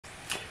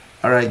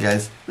Alright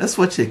guys, let's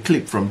watch a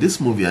clip from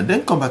this movie and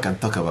then come back and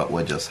talk about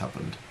what just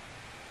happened.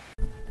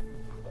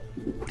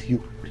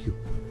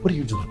 What are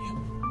you doing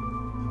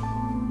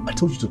here? I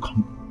told you to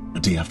come the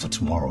day after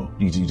tomorrow.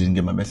 You didn't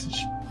get my message.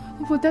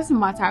 Well, it doesn't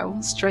matter. I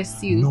won't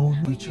stress you. No,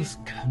 we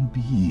just can't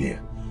be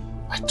here.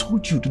 I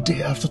told you the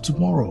day after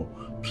tomorrow.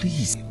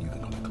 Please. You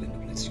can come clean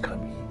the place. You can't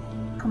be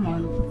here. Come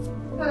on.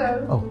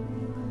 Hello.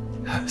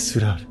 Oh,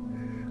 sweetheart.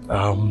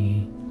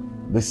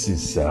 This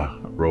is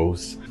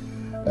Rose,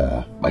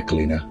 my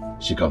cleaner.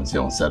 She comes here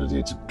on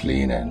Saturday to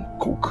clean and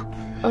cook.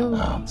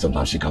 Oh.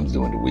 Sometimes she comes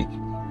during the week.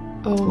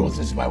 Oh. Rose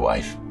is my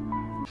wife.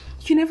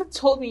 You never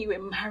told me you were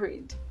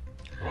married.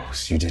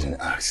 Rose, you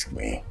didn't ask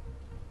me.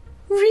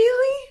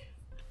 Really?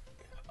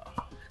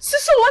 So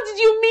what did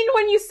you mean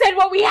when you said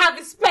what we have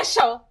is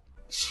special?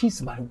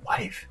 She's my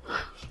wife.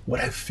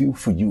 What I feel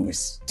for you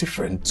is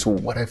different to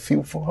what I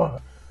feel for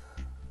her.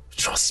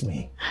 Trust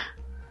me.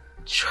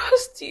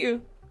 Trust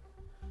you?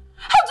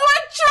 How do I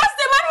trust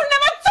a man who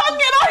never told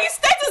me about his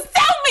status?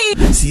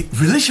 Tell me! See,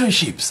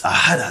 relationships are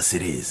hard as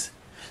it is.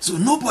 So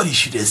nobody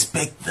should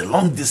expect the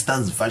long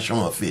distance version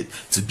of it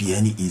to be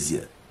any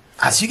easier.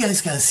 As you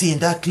guys can see in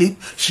that clip,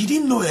 she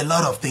didn't know a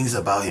lot of things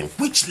about him,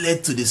 which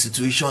led to the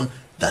situation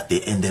that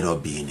they ended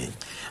up being in.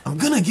 I'm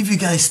gonna give you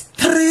guys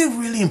 3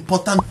 really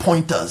important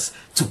pointers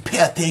to pay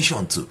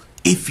attention to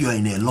if you're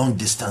in a long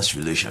distance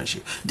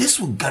relationship. This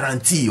will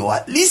guarantee or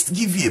at least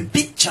give you a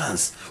big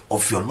chance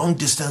of your long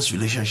distance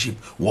relationship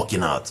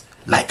working out.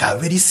 Like I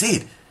already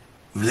said,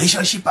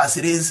 relationship as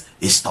it is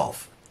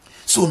tough.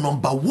 So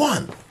number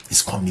 1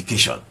 is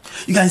communication.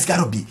 You guys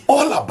gotta be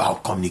all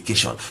about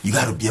communication. You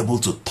gotta be able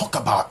to talk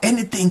about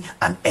anything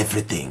and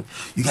everything.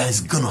 You guys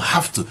gonna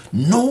have to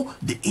know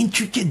the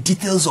intricate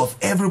details of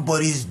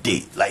everybody's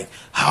day, like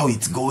how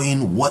it's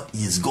going, what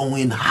is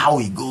going, how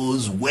it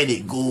goes, when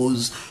it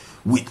goes,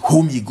 with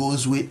whom he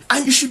goes with,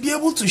 and you should be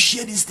able to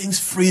share these things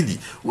freely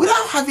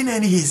without having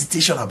any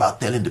hesitation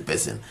about telling the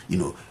person,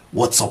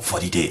 what's up for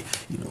the day.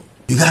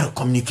 You gotta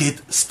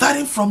communicate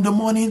starting from the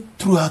morning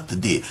throughout the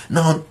day.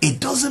 Now,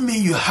 it doesn't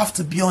mean you have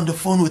to be on the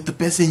phone with the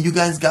person. You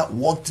guys got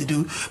work to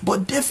do,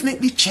 but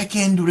definitely check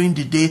in during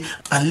the day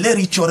and let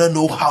each other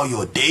know how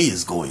your day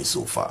is going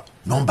so far.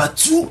 Number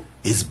 2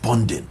 is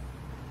bonding.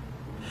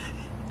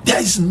 There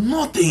is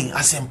nothing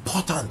as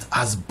important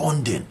as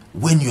bonding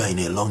when you are in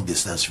a long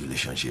distance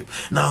relationship.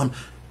 Now,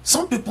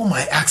 some people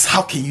might ask,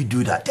 how can you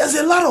do that? There's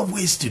a lot of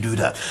ways to do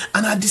that.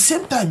 And at the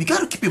same time, you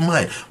got to keep in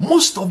mind,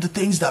 most of the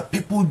things that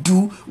people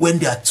do when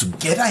they are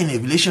together in a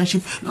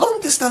relationship, long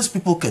distance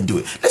people can do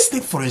it. Let's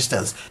take, for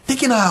instance,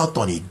 taking her out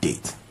on a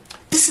date.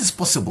 This is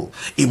possible.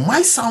 It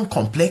might sound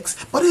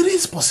complex, but it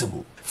is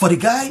possible. For the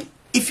guy,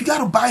 if you got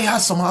to buy her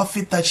some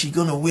outfit that she's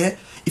going to wear,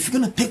 if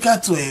you're going to take her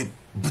to a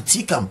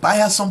boutique and buy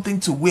her something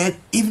to wear,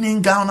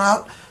 evening gown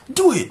out,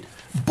 do it.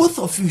 Both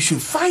of you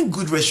should find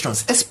good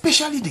restaurants,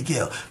 especially the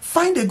girl.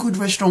 Find a good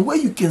restaurant where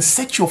you can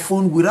set your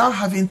phone without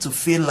having to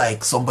feel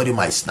like somebody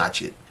might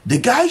snatch it. The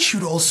guy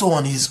should also,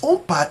 on his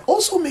own part,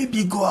 also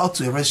maybe go out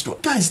to a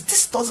restaurant. Guys,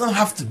 this doesn't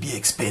have to be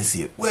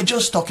expensive. We're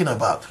just talking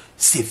about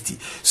safety.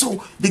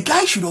 So the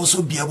guy should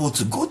also be able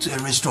to go to a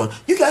restaurant.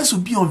 You guys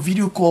will be on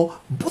video call.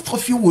 Both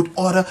of you would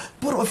order.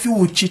 Both of you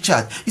would chit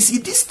chat. You see,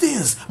 these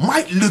things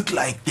might look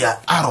like they're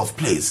out of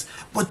place,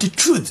 but the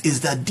truth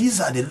is that these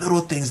are the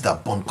little things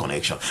that bond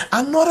connection.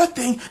 Another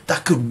thing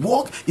that could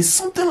work is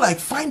something like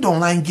find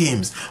online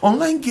games.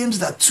 Online games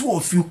that 2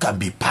 of you can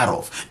be part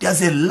of.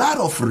 There's a lot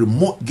of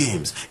remote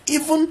games.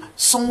 Even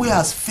somewhere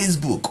as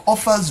Facebook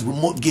offers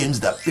remote games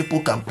that people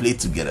can play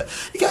together.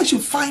 You guys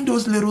should find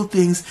those little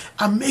things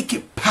and make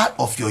it part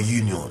of your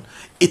union.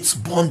 It's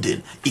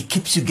bonding. It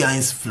keeps you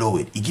guys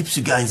flowing. It keeps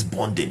you guys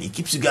bonding. It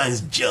keeps you guys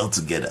gel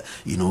together,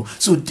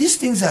 So these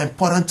things are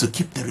important to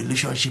keep the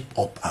relationship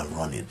up and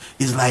running.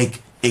 It's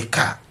like a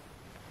car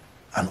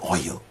and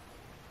oil.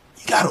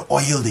 You gotta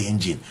oil the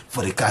engine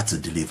for the car to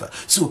deliver.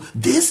 So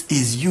this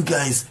is you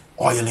guys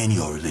oiling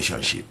your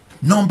relationship.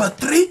 Number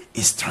 3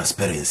 is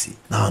transparency.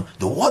 Now,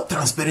 the word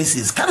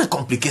transparency is kind of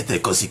complicated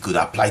because it could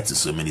apply to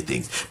so many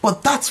things,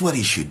 but that's what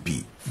it should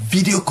be.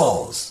 Video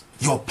calls.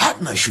 Your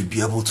partner should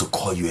be able to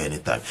call you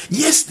anytime.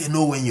 Yes, they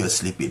know when you're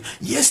sleeping.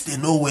 Yes, they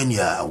know when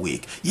you're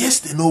awake.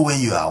 Yes, they know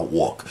when you're at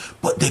work.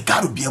 But they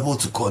got to be able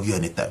to call you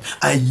anytime.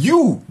 And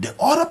you, the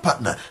other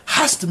partner,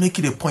 has to make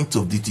it a point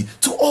of duty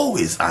to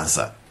always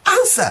answer.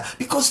 Answer,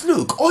 because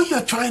look, all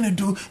you're trying to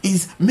do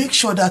is make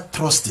sure that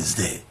trust is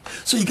there.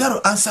 So you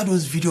got to answer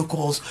those video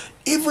calls,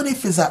 even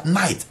if it's at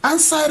night.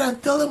 Answer it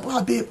and tell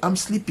them, babe, I'm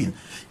sleeping.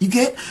 You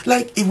get,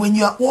 like, when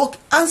you're at work,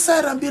 answer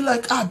it and be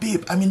like,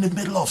 babe, I'm in the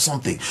middle of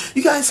something.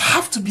 You guys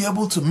have to be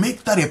able to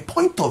make that a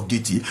point of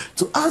duty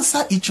to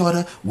answer each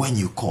other when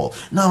you call.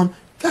 Now,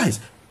 guys,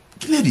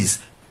 ladies,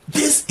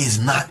 this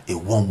is not a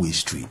one-way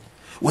street.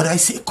 When I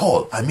say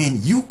call, I mean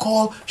you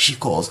call, she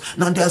calls.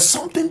 Now there's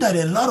something that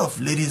a lot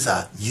of ladies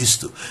are used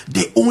to.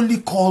 They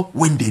only call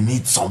when they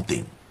need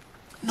something.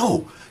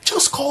 No,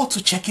 just call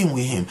to check in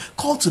with him.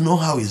 Call to know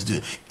how he's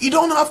doing. You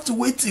don't have to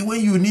wait till when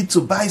you need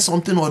to buy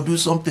something or do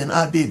something.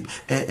 Babe,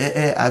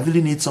 I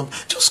really need something.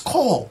 Just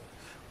call.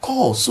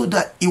 call so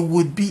that it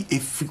would be a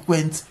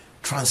frequent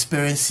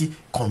transparency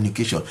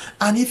communication.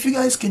 And if you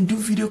guys can do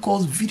video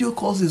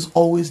calls is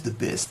always the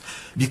best,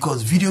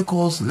 because video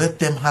calls let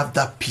them have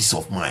that peace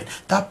of mind,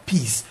 that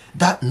peace,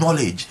 that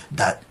knowledge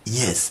that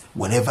yes,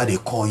 whenever they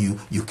call you,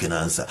 you can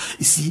answer.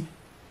 You see,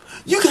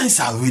 you guys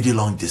are really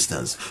long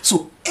distance,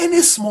 so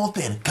any small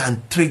thing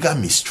can trigger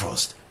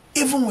mistrust,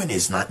 even when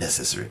it's not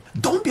necessary.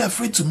 Don't be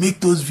afraid to make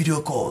those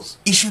video calls.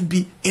 It should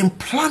be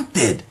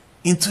implanted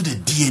into the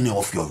DNA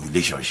of your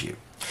relationship.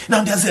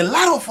 Now, there's a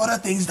lot of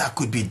other things that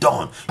could be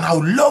done, and I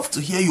would love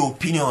to hear your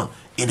opinion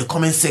in the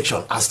comment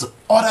section as to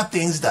other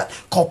things that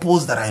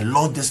couples that are in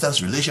long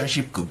distance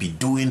relationship could be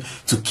doing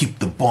to keep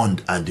the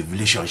bond and the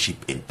relationship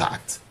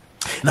intact.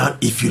 Now,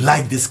 if you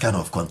like this kind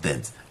of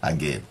content,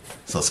 again,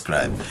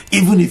 subscribe.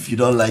 Even if you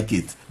don't like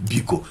it,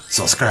 Biko,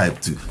 subscribe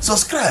too.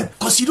 Subscribe,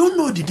 because you don't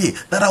know the day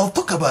that I'll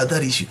talk about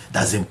that issue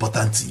that's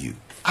important to you.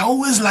 I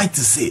always like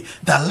to say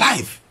that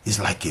life is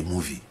like a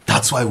movie.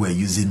 That's why we're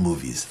using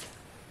movies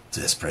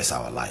to express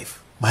our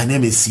life. My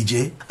name is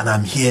CJ, and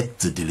I'm here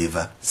to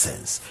deliver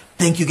sense.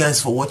 Thank you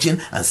guys for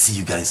watching, and see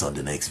you guys on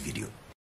the next video.